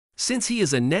Since he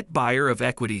is a net buyer of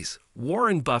equities,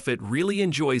 Warren Buffett really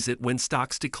enjoys it when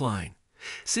stocks decline.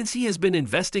 Since he has been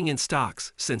investing in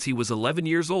stocks since he was 11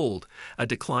 years old, a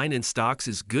decline in stocks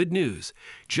is good news,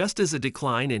 just as a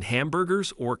decline in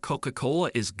hamburgers or Coca-Cola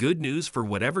is good news for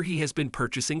whatever he has been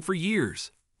purchasing for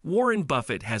years. Warren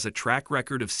Buffett has a track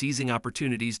record of seizing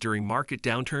opportunities during market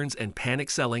downturns and panic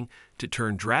selling to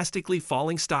turn drastically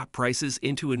falling stock prices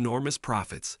into enormous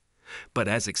profits. But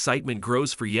as excitement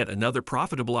grows for yet another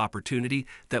profitable opportunity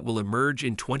that will emerge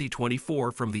in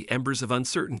 2024 from the embers of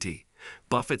uncertainty,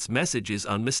 Buffett's message is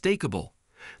unmistakable.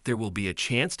 There will be a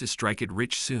chance to strike it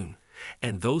rich soon,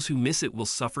 and those who miss it will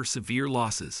suffer severe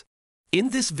losses. In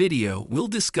this video, we'll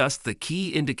discuss the key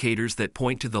indicators that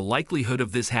point to the likelihood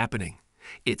of this happening,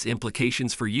 its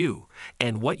implications for you,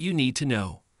 and what you need to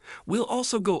know. We'll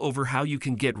also go over how you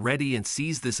can get ready and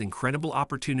seize this incredible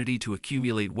opportunity to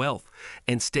accumulate wealth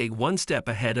and stay one step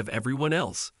ahead of everyone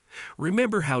else.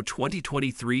 Remember how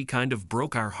 2023 kind of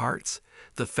broke our hearts?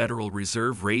 The Federal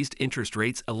Reserve raised interest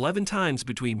rates 11 times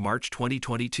between March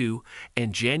 2022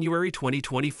 and January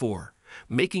 2024,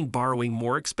 making borrowing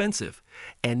more expensive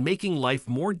and making life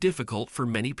more difficult for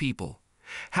many people.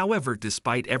 However,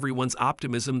 despite everyone's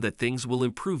optimism that things will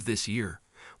improve this year,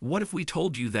 what if we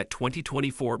told you that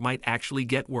 2024 might actually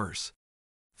get worse?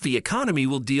 The economy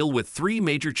will deal with three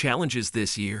major challenges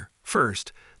this year.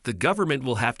 First, the government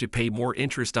will have to pay more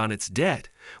interest on its debt,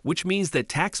 which means that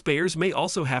taxpayers may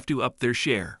also have to up their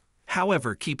share.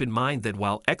 However, keep in mind that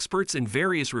while experts in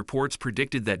various reports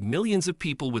predicted that millions of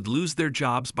people would lose their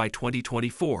jobs by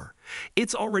 2024,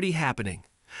 it's already happening.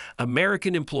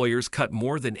 American employers cut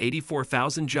more than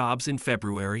 84,000 jobs in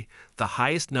February, the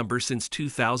highest number since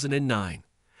 2009.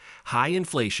 High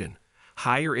inflation,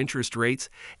 higher interest rates,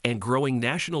 and growing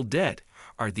national debt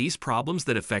are these problems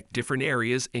that affect different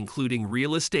areas, including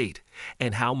real estate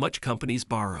and how much companies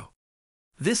borrow.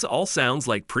 This all sounds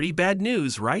like pretty bad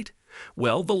news, right?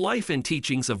 Well, the life and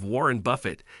teachings of Warren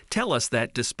Buffett tell us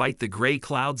that despite the gray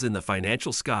clouds in the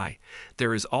financial sky,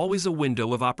 there is always a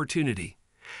window of opportunity.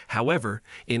 However,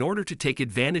 in order to take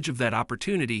advantage of that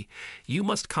opportunity, you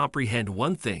must comprehend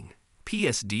one thing,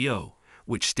 PSDO,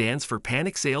 which stands for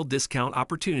Panic Sale Discount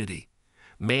Opportunity.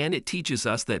 Man, it teaches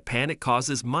us that panic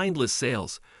causes mindless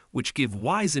sales, which give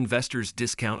wise investors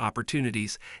discount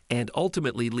opportunities and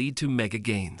ultimately lead to mega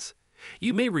gains.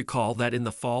 You may recall that in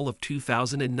the fall of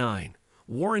 2009,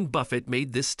 Warren Buffett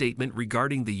made this statement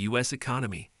regarding the U.S.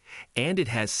 economy, and it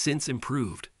has since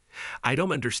improved. I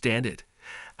don't understand it.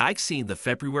 I've seen the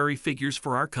February figures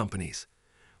for our companies.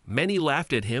 Many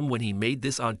laughed at him when he made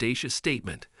this audacious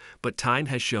statement, but time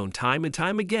has shown time and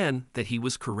time again that he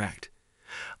was correct.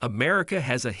 America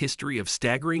has a history of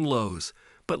staggering lows,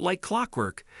 but like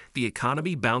clockwork, the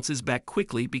economy bounces back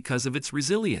quickly because of its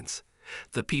resilience.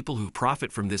 The people who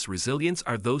profit from this resilience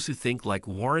are those who think like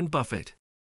Warren Buffett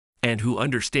and who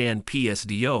understand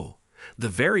PSDO. The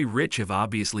very rich have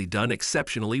obviously done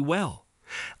exceptionally well.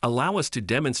 Allow us to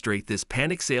demonstrate this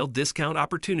panic sale discount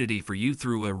opportunity for you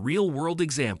through a real-world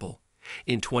example.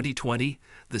 In 2020,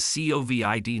 the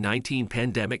COVID-19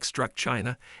 pandemic struck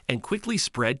China and quickly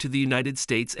spread to the United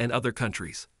States and other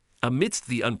countries. Amidst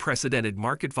the unprecedented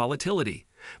market volatility,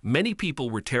 many people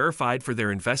were terrified for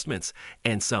their investments,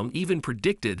 and some even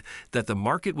predicted that the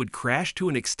market would crash to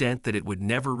an extent that it would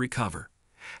never recover.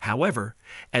 However,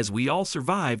 as we all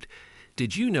survived,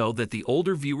 did you know that the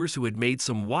older viewers who had made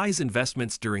some wise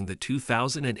investments during the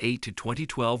 2008 to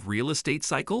 2012 real estate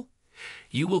cycle?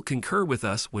 You will concur with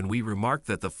us when we remark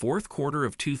that the fourth quarter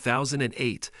of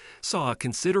 2008 saw a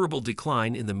considerable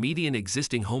decline in the median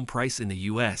existing home price in the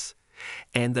U.S.,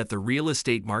 and that the real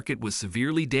estate market was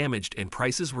severely damaged and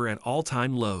prices were at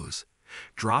all-time lows,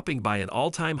 dropping by an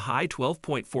all-time high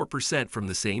 12.4% from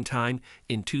the same time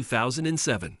in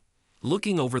 2007.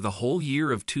 Looking over the whole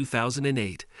year of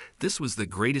 2008, this was the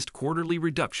greatest quarterly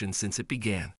reduction since it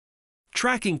began.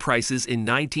 Tracking prices in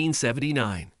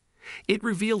 1979. It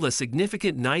revealed a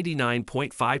significant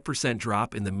 99.5%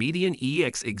 drop in the median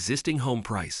existing home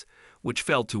price, which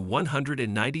fell to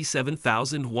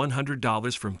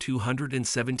 $197,100 from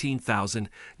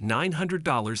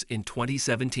 $217,900 in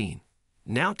 2017.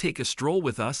 Now take a stroll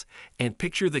with us and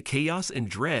picture the chaos and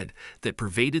dread that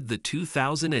pervaded the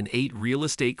 2008 real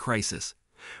estate crisis,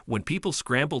 when people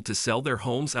scrambled to sell their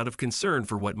homes out of concern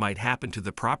for what might happen to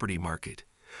the property market.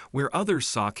 Where others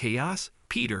saw chaos,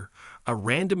 Peter, a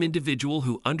random individual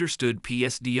who understood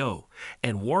PSDO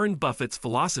and Warren Buffett's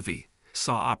philosophy,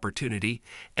 saw opportunity,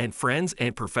 and friends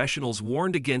and professionals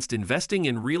warned against investing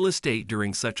in real estate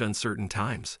during such uncertain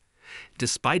times.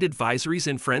 Despite advisories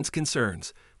and friends'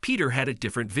 concerns, Peter had a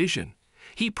different vision.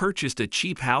 He purchased a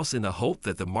cheap house in the hope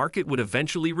that the market would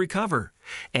eventually recover,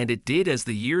 and it did as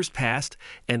the years passed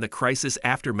and the crisis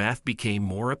aftermath became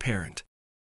more apparent.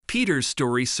 Peter's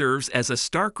story serves as a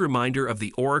stark reminder of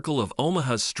the Oracle of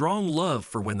Omaha's strong love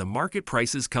for when the market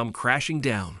prices come crashing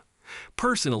down.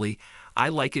 Personally, I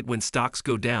like it when stocks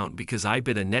go down because I've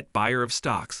been a net buyer of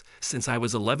stocks since I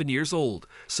was 11 years old,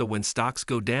 so when stocks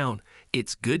go down,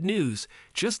 it's good news,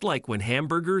 just like when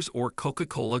hamburgers or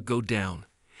Coca-Cola go down.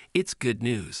 It's good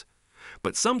news.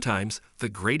 But sometimes the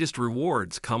greatest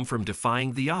rewards come from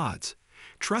defying the odds,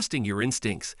 trusting your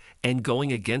instincts, and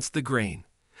going against the grain.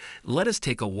 Let us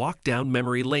take a walk down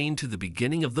memory lane to the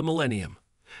beginning of the millennium.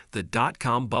 The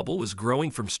dot-com bubble was growing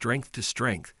from strength to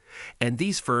strength, and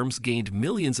these firms gained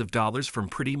millions of dollars from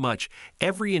pretty much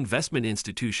every investment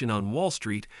institution on Wall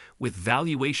Street, with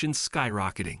valuations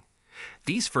skyrocketing.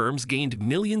 These firms gained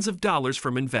millions of dollars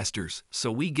from investors,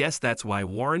 so we guess that's why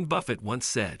Warren Buffett once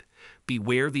said,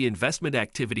 "Beware the investment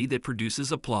activity that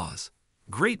produces applause."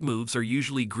 Great moves are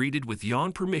usually greeted with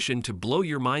yawn permission to blow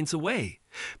your minds away.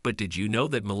 But did you know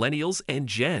that millennials and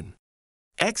Gen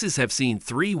X's have seen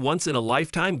 3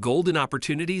 once-in-a-lifetime golden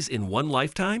opportunities in one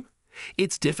lifetime?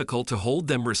 It's difficult to hold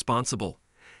them responsible.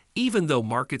 Even though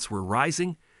markets were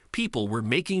rising, people were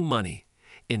making money.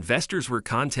 Investors were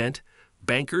content,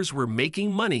 bankers were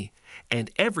making money, and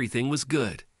everything was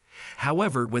good.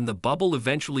 However, when the bubble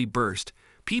eventually burst,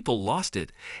 people lost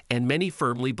it, and many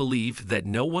firmly believed that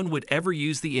no one would ever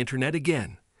use the internet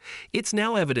again. It's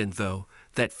now evident, though,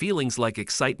 that feelings like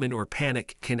excitement or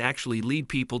panic can actually lead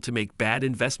people to make bad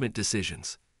investment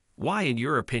decisions. Why, in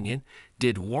your opinion,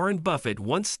 did Warren Buffett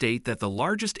once state that the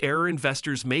largest error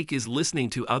investors make is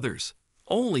listening to others?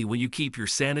 Only when you keep your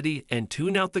sanity and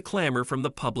tune out the clamor from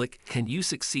the public can you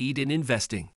succeed in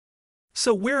investing.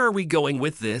 So where are we going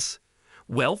with this?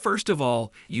 Well, first of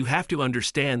all, you have to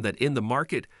understand that in the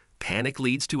market, panic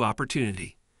leads to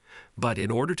opportunity. But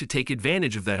in order to take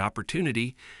advantage of that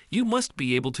opportunity, you must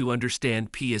be able to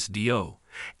understand PSDO.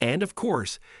 And of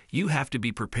course, you have to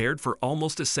be prepared for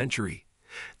almost a century.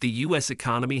 The U.S.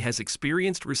 economy has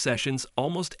experienced recessions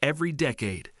almost every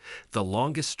decade. The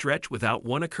longest stretch without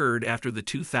one occurred after the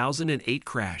 2008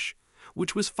 crash,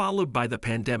 which was followed by the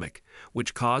pandemic,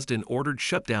 which caused an ordered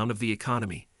shutdown of the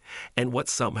economy, and what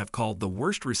some have called the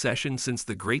worst recession since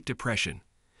the Great Depression.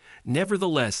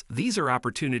 Nevertheless, these are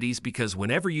opportunities because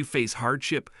whenever you face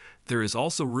hardship, there is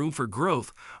also room for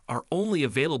growth, are only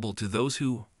available to those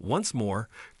who, once more,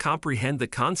 comprehend the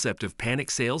concept of panic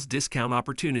sales discount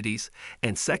opportunities,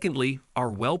 and secondly,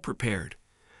 are well prepared.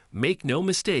 Make no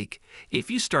mistake, if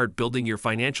you start building your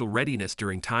financial readiness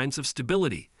during times of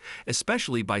stability,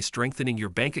 especially by strengthening your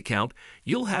bank account,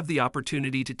 you'll have the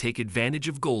opportunity to take advantage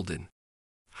of golden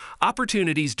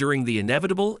opportunities during the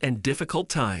inevitable and difficult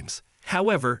times.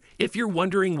 However, if you're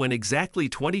wondering when exactly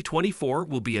 2024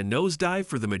 will be a nosedive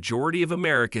for the majority of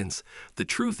Americans, the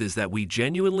truth is that we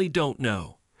genuinely don't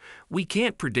know. We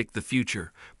can't predict the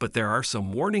future, but there are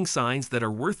some warning signs that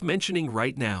are worth mentioning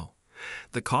right now.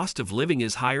 The cost of living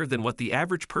is higher than what the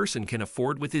average person can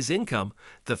afford with his income,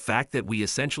 the fact that we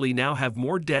essentially now have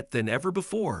more debt than ever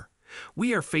before.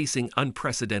 We are facing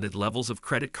unprecedented levels of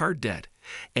credit card debt,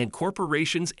 and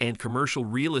corporations and commercial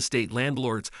real estate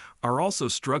landlords are also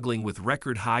struggling with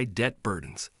record-high debt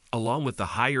burdens, along with the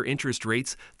higher interest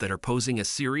rates that are posing a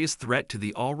serious threat to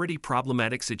the already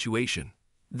problematic situation.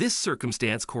 This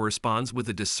circumstance corresponds with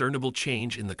a discernible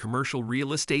change in the commercial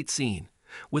real estate scene,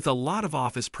 with a lot of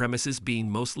office premises being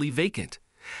mostly vacant.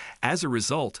 As a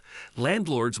result,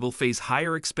 landlords will face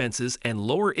higher expenses and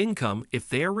lower income if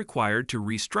they are required to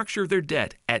restructure their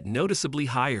debt at noticeably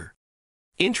higher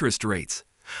interest rates.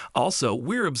 Also,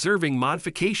 we're observing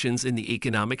modifications in the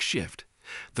economic shift.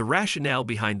 The rationale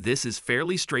behind this is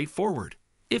fairly straightforward.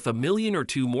 If 1 million or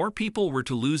 2 more people were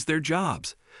to lose their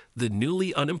jobs, the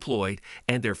newly unemployed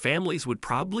and their families would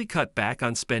probably cut back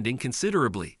on spending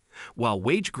considerably, while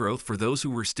wage growth for those who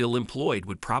were still employed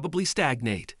would probably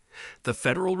stagnate. The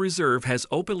Federal Reserve has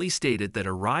openly stated that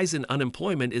a rise in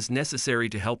unemployment is necessary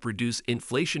to help reduce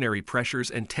inflationary pressures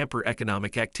and temper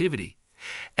economic activity.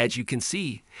 As you can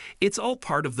see, it's all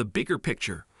part of the bigger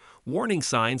picture. Warning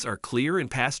signs are clear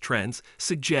and past trends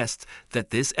suggest that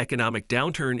this economic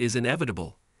downturn is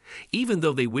inevitable. Even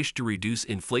though they wish to reduce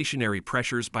inflationary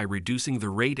pressures by reducing the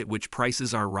rate at which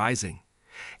prices are rising.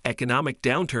 Economic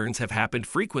downturns have happened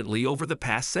frequently over the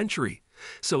past century,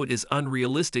 so it is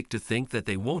unrealistic to think that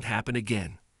they won't happen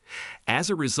again. As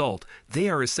a result, they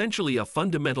are essentially a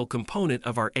fundamental component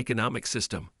of our economic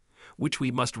system, which we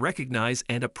must recognize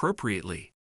and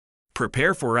appropriately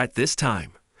prepare for at this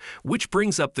time. Which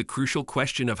brings up the crucial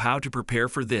question of how to prepare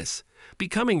for this.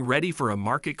 Becoming ready for a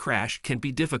market crash can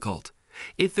be difficult.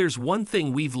 If there's one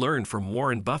thing we've learned from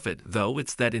Warren Buffett, though,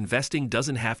 it's that investing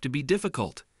doesn't have to be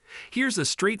difficult. Here's a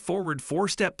straightforward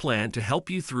 4-step plan to help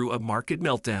you through a market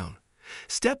meltdown.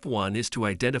 Step 1 is to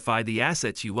identify the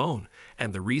assets you own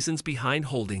and the reasons behind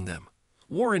holding them.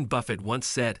 Warren Buffett once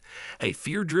said, "A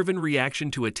fear-driven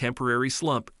reaction to a temporary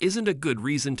slump isn't a good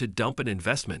reason to dump an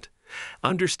investment."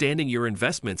 Understanding your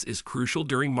investments is crucial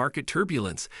during market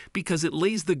turbulence because it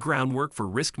lays the groundwork for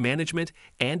risk management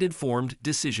and informed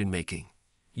decision-making.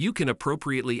 You can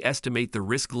appropriately estimate the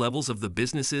risk levels of the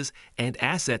businesses and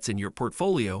assets in your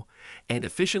portfolio and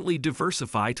efficiently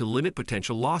diversify to limit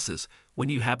potential losses when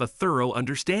you have a thorough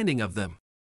understanding of them.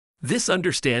 This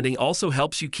understanding also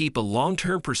helps you keep a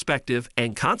long-term perspective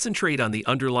and concentrate on the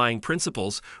underlying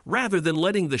principles rather than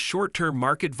letting the short-term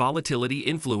market volatility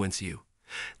influence you.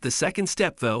 The second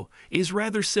step, though, is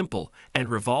rather simple and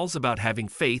revolves about having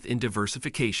faith in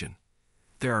diversification.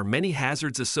 There are many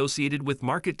hazards associated with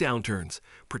market downturns,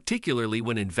 particularly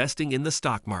when investing in the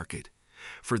stock market.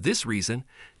 For this reason,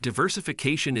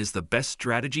 diversification is the best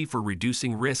strategy for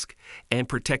reducing risk and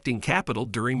protecting capital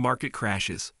during market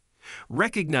crashes.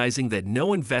 Recognizing that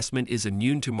no investment is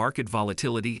immune to market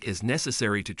volatility is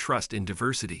necessary to trust in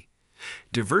diversity.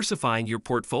 Diversifying your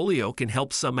portfolio can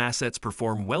help some assets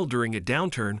perform well during a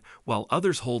downturn while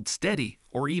others hold steady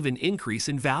or even increase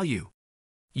in value.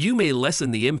 You may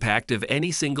lessen the impact of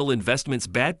any single investment's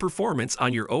bad performance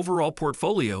on your overall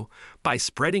portfolio by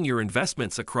spreading your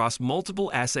investments across multiple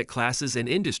asset classes and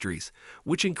industries,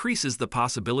 which increases the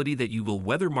possibility that you will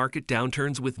weather market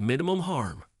downturns with minimum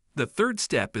harm. The third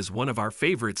step is one of our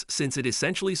favorites since it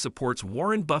essentially supports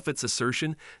Warren Buffett's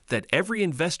assertion that every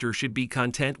investor should be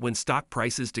content when stock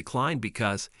prices decline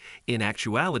because, in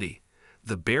actuality,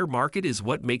 the bear market is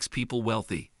what makes people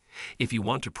wealthy. If you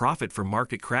want to profit from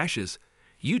market crashes,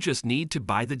 you just need to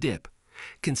buy the dip.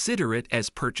 Consider it as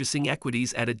purchasing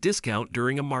equities at a discount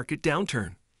during a market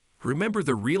downturn. Remember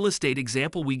the real estate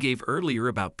example we gave earlier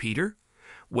about Peter?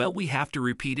 Well, we have to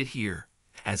repeat it here.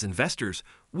 As investors,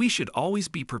 we should always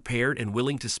be prepared and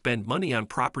willing to spend money on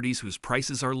properties whose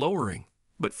prices are lowering.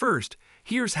 But first,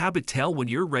 here's how to tell when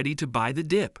you're ready to buy the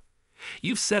dip.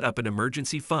 You've set up an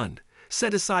emergency fund,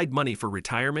 set aside money for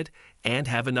retirement, and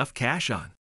have enough cash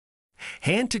on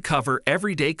hand to cover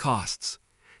everyday costs.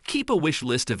 Keep a wish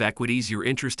list of equities you're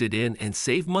interested in and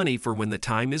save money for when the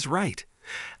time is right.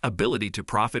 Ability to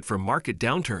profit from market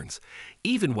downturns,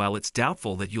 even while it's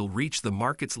doubtful that you'll reach the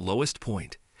market's lowest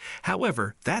point.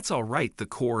 However, that's all right. The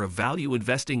core of value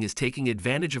investing is taking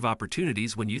advantage of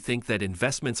opportunities when you think that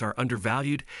investments are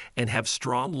undervalued and have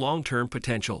strong long-term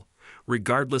potential,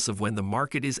 regardless of when the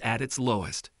market is at its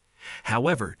lowest.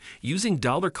 However, using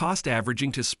dollar-cost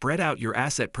averaging to spread out your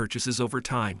asset purchases over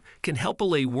time can help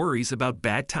allay worries about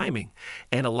bad timing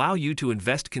and allow you to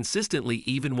invest consistently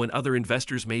even when other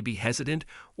investors may be hesitant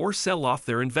or sell off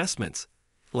their investments.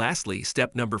 Lastly,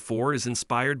 step number 4 is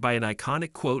inspired by an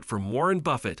iconic quote from Warren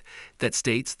Buffett that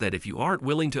states that if you aren't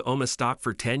willing to own a stock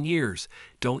for 10 years,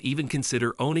 don't even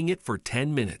consider owning it for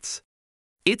 10 minutes.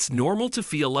 It's normal to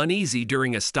feel uneasy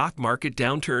during a stock market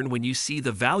downturn when you see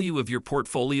the value of your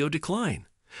portfolio decline.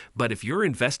 But if you're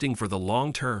investing for the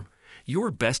long term, your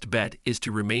best bet is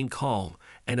to remain calm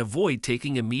and avoid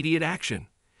taking immediate action.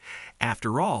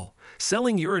 After all,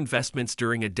 selling your investments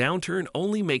during a downturn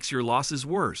only makes your losses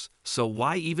worse, so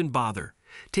why even bother?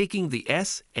 Taking the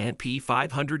S&P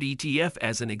 500 ETF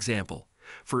as an example,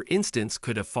 for instance,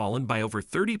 could have fallen by over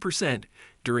 30%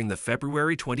 during the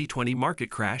February 2020 market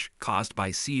crash caused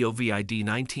by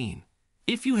COVID-19.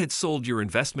 If you had sold your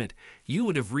investment, you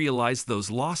would have realized those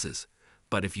losses.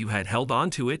 But if you had held on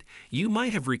to it, you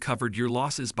might have recovered your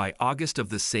losses by August of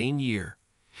the same year.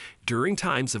 During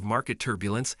times of market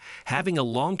turbulence, having a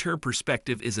long-term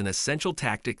perspective is an essential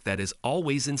tactic that is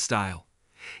always in style.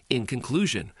 In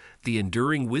conclusion, the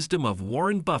enduring wisdom of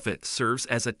Warren Buffett serves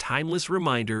as a timeless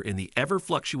reminder in the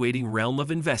ever-fluctuating realm of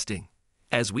investing.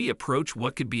 As we approach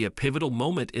what could be a pivotal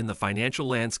moment in the financial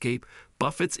landscape,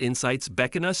 Buffett's insights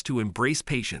beckon us to embrace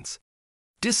patience,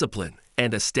 discipline,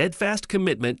 and a steadfast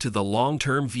commitment to the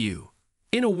long-term view.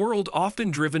 In a world often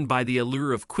driven by the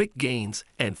allure of quick gains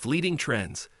and fleeting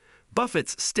trends,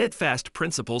 Buffett's steadfast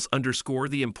principles underscore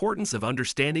the importance of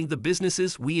understanding the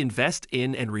businesses we invest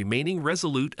in and remaining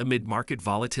resolute amid market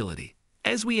volatility.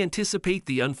 As we anticipate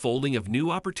the unfolding of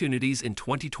new opportunities in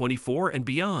 2024 and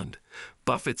beyond,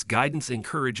 Buffett's guidance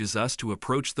encourages us to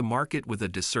approach the market with a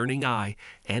discerning eye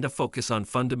and a focus on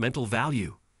fundamental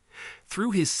value.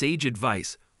 Through his sage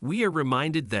advice, we are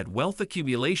reminded that wealth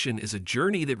accumulation is a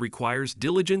journey that requires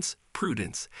diligence,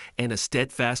 prudence, and a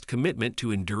steadfast commitment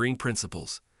to enduring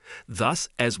principles. Thus,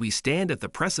 as we stand at the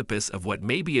precipice of what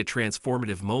may be a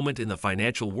transformative moment in the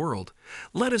financial world,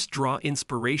 let us draw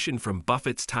inspiration from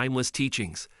Buffett's timeless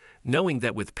teachings, knowing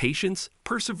that with patience,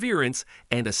 perseverance,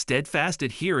 and a steadfast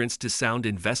adherence to sound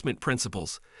investment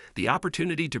principles, the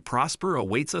opportunity to prosper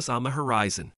awaits us on the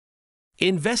horizon.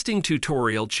 Investing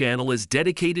Tutorial channel is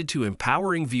dedicated to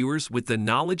empowering viewers with the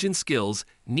knowledge and skills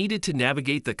needed to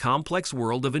navigate the complex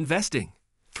world of investing.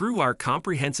 Through our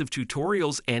comprehensive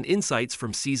tutorials and insights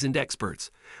from seasoned experts,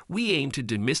 we aim to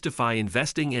demystify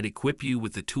investing and equip you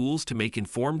with the tools to make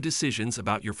informed decisions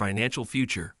about your financial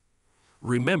future.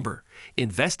 Remember,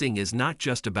 investing is not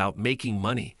just about making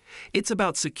money. It's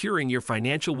about securing your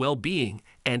financial well-being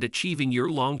and achieving your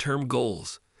long-term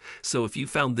goals. So if you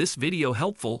found this video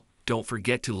helpful, don't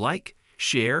forget to like,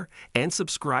 share, and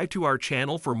subscribe to our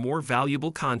channel for more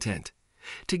valuable content.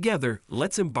 Together,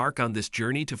 let's embark on this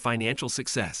journey to financial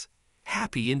success.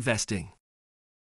 Happy investing!